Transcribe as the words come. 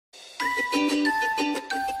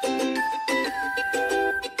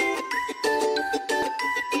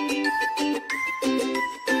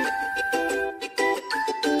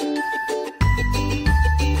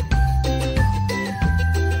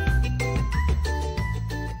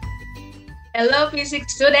Hello,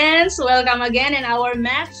 physics students. Welcome again in our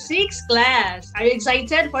Math 6 class. Are you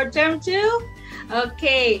excited for term 2?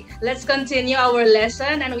 Okay, let's continue our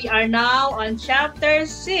lesson and we are now on chapter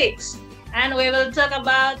 6 and we will talk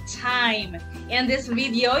about time. In this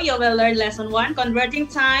video, you will learn lesson 1, converting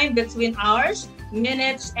time between hours,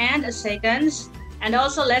 minutes, and seconds. And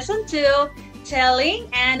also lesson 2, telling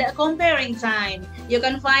and comparing time. You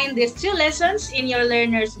can find these 2 lessons in your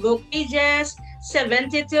learner's book pages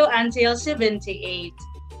 72 until 78.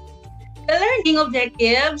 The learning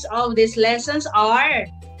objectives of these lessons are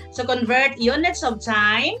to convert units of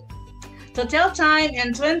time, to tell time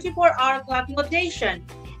in 24-hour clock notation,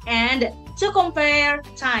 and to compare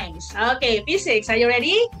times. Okay, physics, are you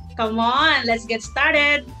ready? Come on, let's get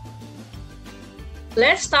started.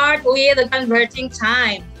 Let's start with converting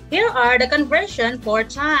time. Here are the conversion for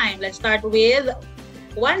time. Let's start with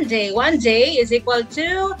 1 day. 1 day is equal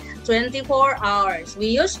to 24 hours. We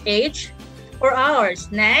use H for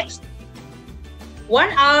hours. Next,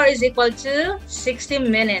 1 hour is equal to 60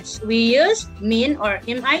 minutes. We use min or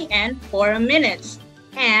MIN for minutes.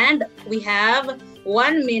 And we have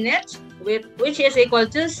 1 minute, which is equal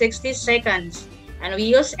to 60 seconds. And we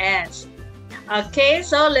use S. Okay,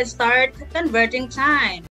 so let's start converting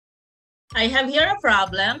time. I have here a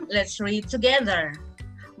problem. Let's read together.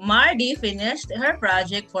 Mardi finished her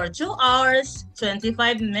project for 2 hours,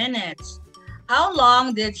 25 minutes. How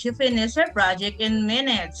long did she finish her project in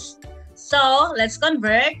minutes? So, let's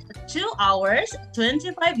convert 2 hours,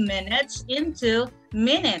 25 minutes into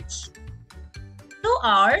minutes. 2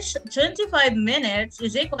 hours, 25 minutes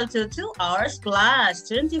is equal to 2 hours plus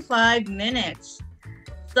 25 minutes.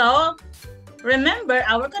 So, remember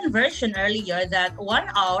our conversion earlier that 1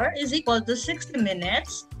 hour is equal to 60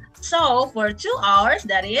 minutes. So, for 2 hours,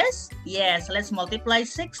 that is, yes, let's multiply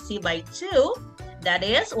 60 by 2. That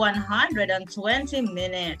is 120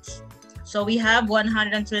 minutes. So, we have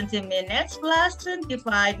 120 minutes plus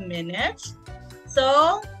 25 minutes.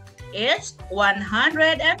 So, it's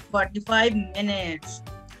 145 minutes.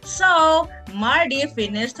 So, Mardi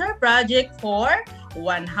finished her project for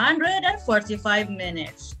 145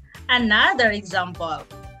 minutes. Another example.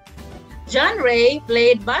 John Ray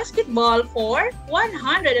played basketball for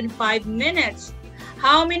 105 minutes.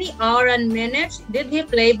 How many hours and minutes did he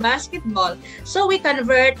play basketball? So we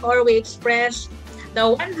convert or we express the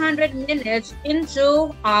 100 minutes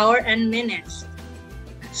into hour and minutes.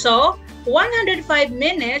 So 105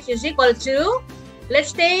 minutes is equal to,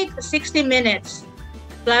 let's take 60 minutes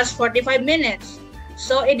plus 45 minutes.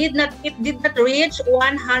 So it did not reach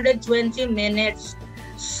 120 minutes.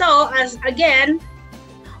 So as again,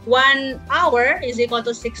 1 hour is equal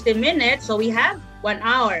to 60 minutes. So we have 1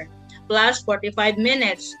 hour plus 45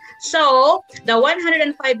 minutes. So the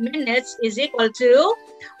 105 minutes is equal to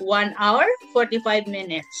 1 hour, 45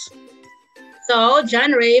 minutes. So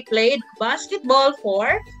John Ray played basketball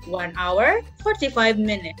for 1 hour, 45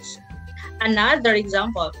 minutes. Another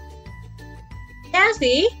example.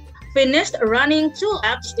 Kathy finished running 2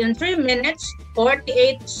 laps in 3 minutes,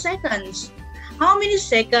 48 seconds. How many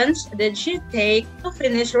seconds did she take to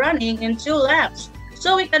finish running in 2 laps?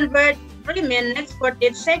 So we convert 3 minutes,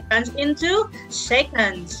 48 seconds into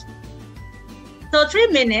seconds. So 3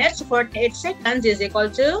 minutes, 48 seconds is equal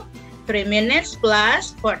to 3 minutes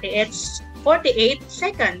plus 48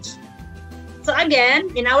 seconds. So again,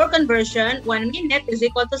 in our conversion, 1 minute is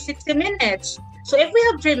equal to 60 minutes. So if we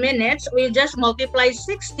have 3 minutes, we just multiply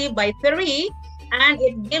 60 by 3 and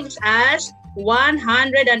it gives us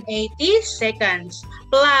 180 seconds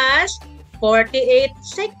plus 48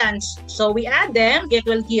 seconds. So we add them, it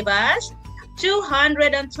will give us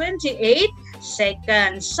 228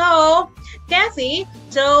 seconds. So Kathy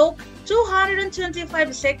took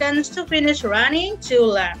 225 seconds to finish running 2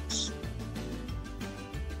 laps.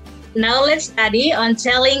 Now let's study on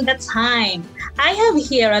telling the time. I have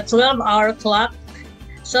here a 12-hour clock.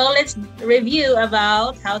 So let's review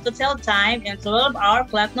about how to tell time in 12-hour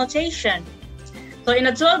clock notation. So in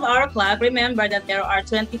a 12-hour clock, remember that there are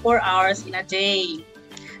 24 hours in a day.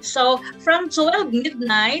 So from 12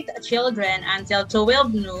 midnight, children, until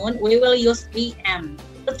 12 noon, we will use AM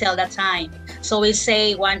to tell the time. So we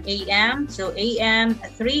say 1 a.m., 2 a.m.,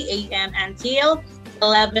 3 a.m. until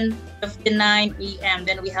 11:59 a.m.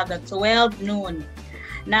 Then we have the 12 noon.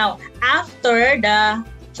 Now, after the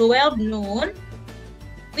 12 noon,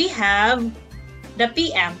 we have the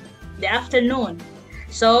PM, the afternoon.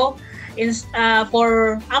 So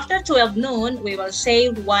for after 12 noon, we will say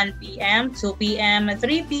 1 p.m., 2 p.m.,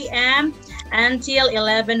 3 p.m. until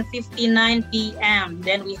 11:59 p.m.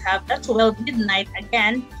 Then we have the 12 midnight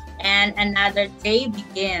again and another day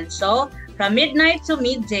begins. So from midnight to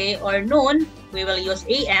midday or noon, we will use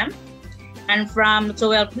AM. And from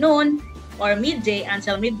 12 noon or midday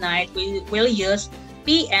until midnight, we will use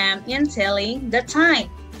PM in telling the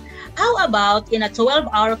time. How about in a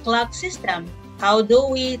 12-hour clock system? How do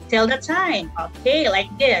we tell the time? Okay,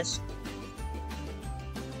 like this.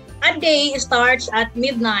 A day starts at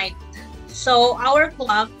midnight. So our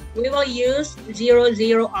clock, we will use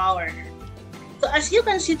 00 hour. So as you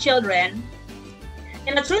can see, children,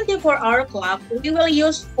 in a 24-hour clock, we will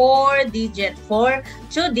use 4 digits,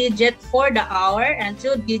 2 digits for the hour and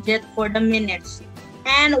 2 digits for the minutes.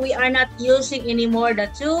 And we are not using anymore the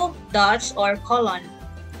 2 dots or colon.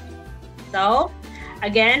 So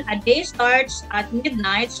again, a day starts at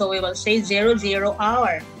midnight, so we will say 00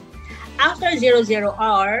 hour. After 00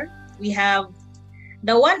 hour, we have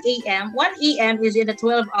the 1 a.m. 1 a.m. is in the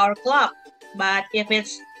 12-hour clock. But if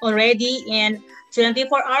it's already in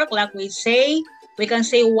 24-hour clock, we can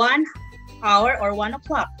say 1 hour or 1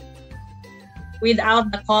 o'clock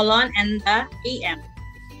without the colon and the AM.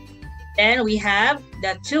 Then we have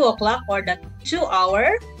the 2 o'clock or the 2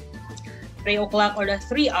 hour, 3 o'clock or the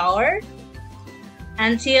 3 hour,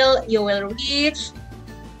 until you will reach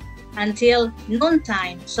until noon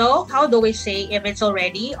time. So how do we say if it's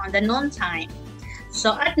already on the noon time?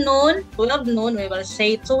 So at noon, 12 noon, we will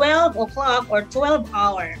say 12 o'clock or 12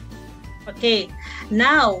 hour. Okay,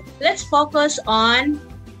 now let's focus on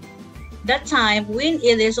the time when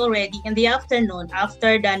it is already in the afternoon,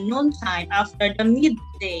 after the noon time, after the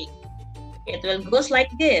midday. It will goes like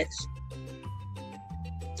this.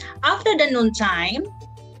 After the noon time,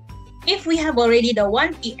 if we have already the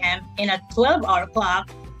 1 p.m. in a 12-hour clock,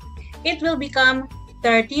 it will become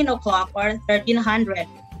 13 o'clock or 1300.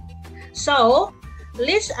 So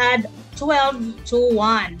let's add 12 to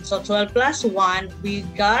 1. So 12 plus 1, we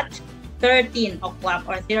got 13 o'clock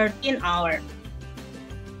or 13 hour.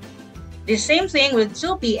 The same thing with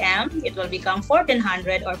 2 p.m. It will become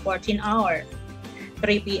 1400 or 14 hour.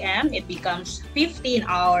 3 p.m. it becomes 15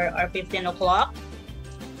 hour or 15 o'clock.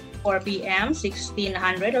 4 p.m.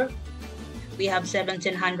 1600 or we have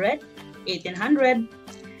 1700, 1800,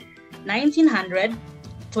 1900,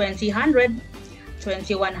 2000,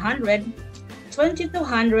 2100,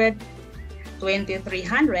 2200,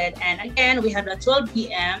 2300, and again we have the 12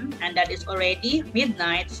 p.m. and that is already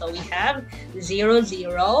midnight, so we have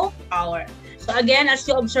 00 hour. So again, as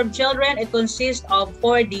you observe, children, it consists of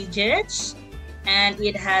 4 digits and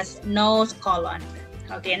it has no colon.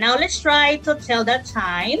 Okay, now let's try to tell the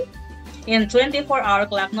time in 24-hour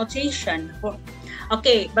clock notation.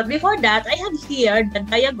 Okay, but before that, I have here the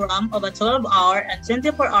diagram of a 12-hour and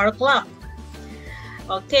 24-hour clock.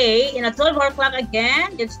 Okay, in a 12-hour clock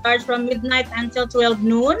again, it starts from midnight until 12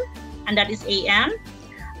 noon, and that is AM.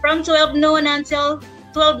 From 12 noon until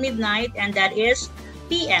 12 midnight, and that is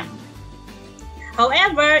PM.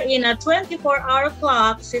 However, in a 24-hour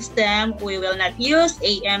clock system, we will not use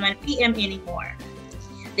AM and PM anymore.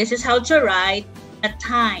 This is how to write the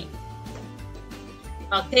time.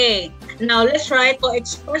 Okay, now let's try to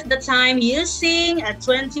express the time using a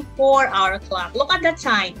 24-hour clock. Look at the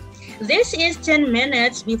time. This is 10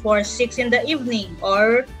 minutes before 6 in the evening,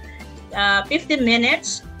 or 15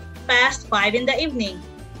 minutes past 5 in the evening.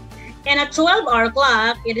 In a 12-hour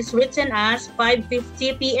clock, it is written as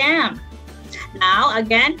 5:50 p.m. Now,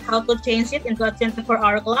 again, how to change it into a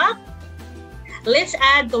 24-hour clock? Let's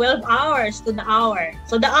add 12 hours to the hour.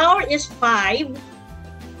 So the hour is 5.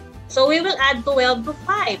 So we will add 12 to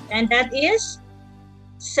 5, and that is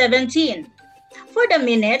 17. For the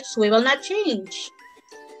minutes, we will not change.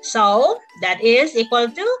 So that is equal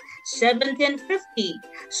to 1750.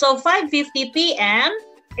 So 5:50 p.m.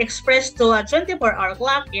 expressed to a 24-hour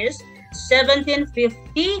clock is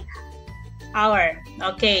 1750 hour.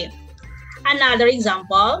 Okay. Another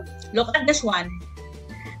example. Look at this one.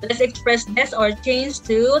 Let's express this or change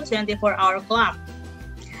to 24-hour clock.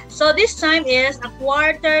 So this time is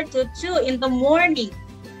 1:45 in the morning.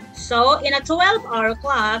 So in a 12-hour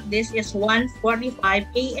clock, this is 1:45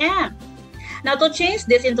 a.m. Now to change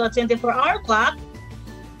this into a 24-hour clock,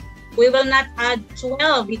 we will not add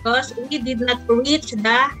 12 because we did not reach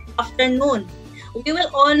the afternoon. We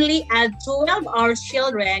will only add 12 hours,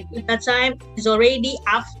 children, if the time is already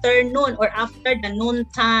afternoon or after the noon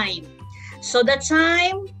time. So the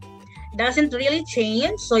time doesn't really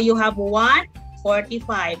change. So you have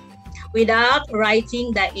 1:45 without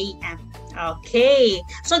writing the AM. Okay,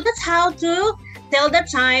 so that's how to tell the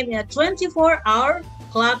time in a 24-hour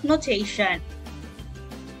clock notation.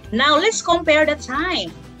 Now let's compare the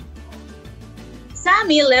time.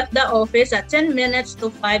 Sammy left the office at 10 minutes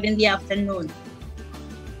to 5 in the afternoon.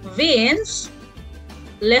 Vince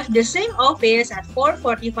left the same office at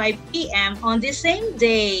 4:45 p.m. on the same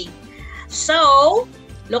day. So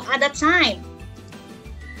Look at the time.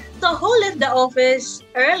 So who left the office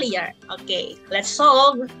earlier? Okay, let's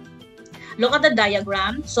solve. Look at the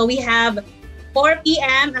diagram. So we have 4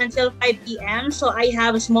 p.m. until 5 p.m. So I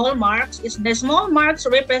have small marks. The small marks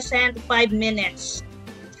represent 5 minutes.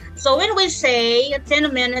 So when we say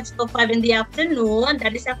 10 minutes to 5 in the afternoon,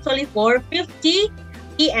 that is actually 4:50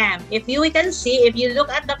 p.m. If you can see, if you look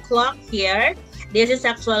at the clock here, this is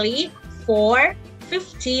actually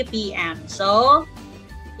 4:50 p.m. So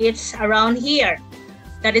it's around here.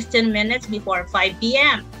 That is 10 minutes before 5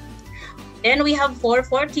 p.m. Then we have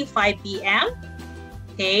 4:45 p.m.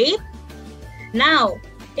 Okay. Now,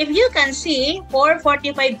 if you can see,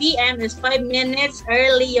 4:45 p.m. is 5 minutes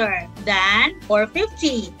earlier than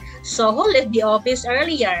 4:50. So who left the office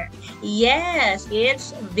earlier? Yes,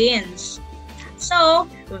 it's Vince. So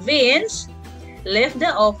Vince left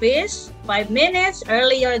the office 5 minutes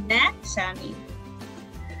earlier than Sammy.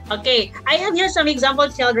 Okay, I have here some example,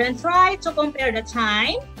 children. Try to compare the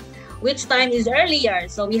time. Which time is earlier?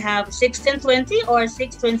 So we have 16:20 or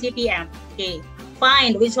 6:20 p.m. Okay,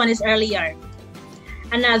 find which one is earlier.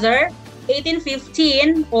 Another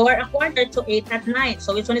 18:15 or a quarter to 8 at night.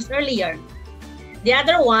 So which one is earlier? The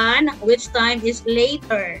other one, which time is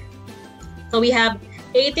later? So we have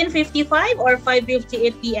 18:55 or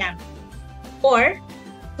 5:58 p.m. or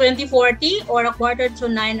 20:40 or a quarter to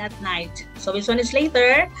 9 at night. So which one is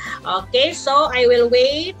later? Okay, so I will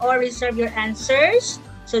wait or reserve your answers.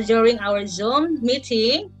 So during our Zoom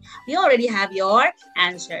meeting, you already have your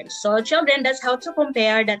answers. So children, that's how to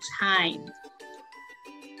compare the time.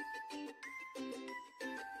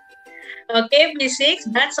 Okay,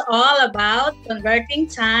 P6, that's all about converting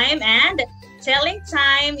time and telling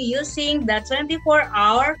time using the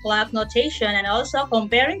 24-hour clock notation and also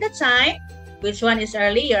comparing the time, which one is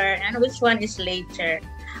earlier and which one is later.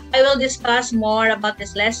 I will discuss more about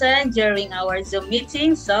this lesson during our Zoom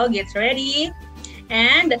meeting, so get ready.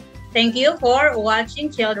 And thank you for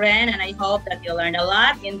watching, children, and I hope that you learned a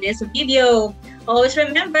lot in this video. Always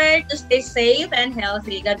remember to stay safe and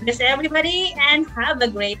healthy. God bless everybody and have a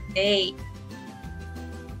great day.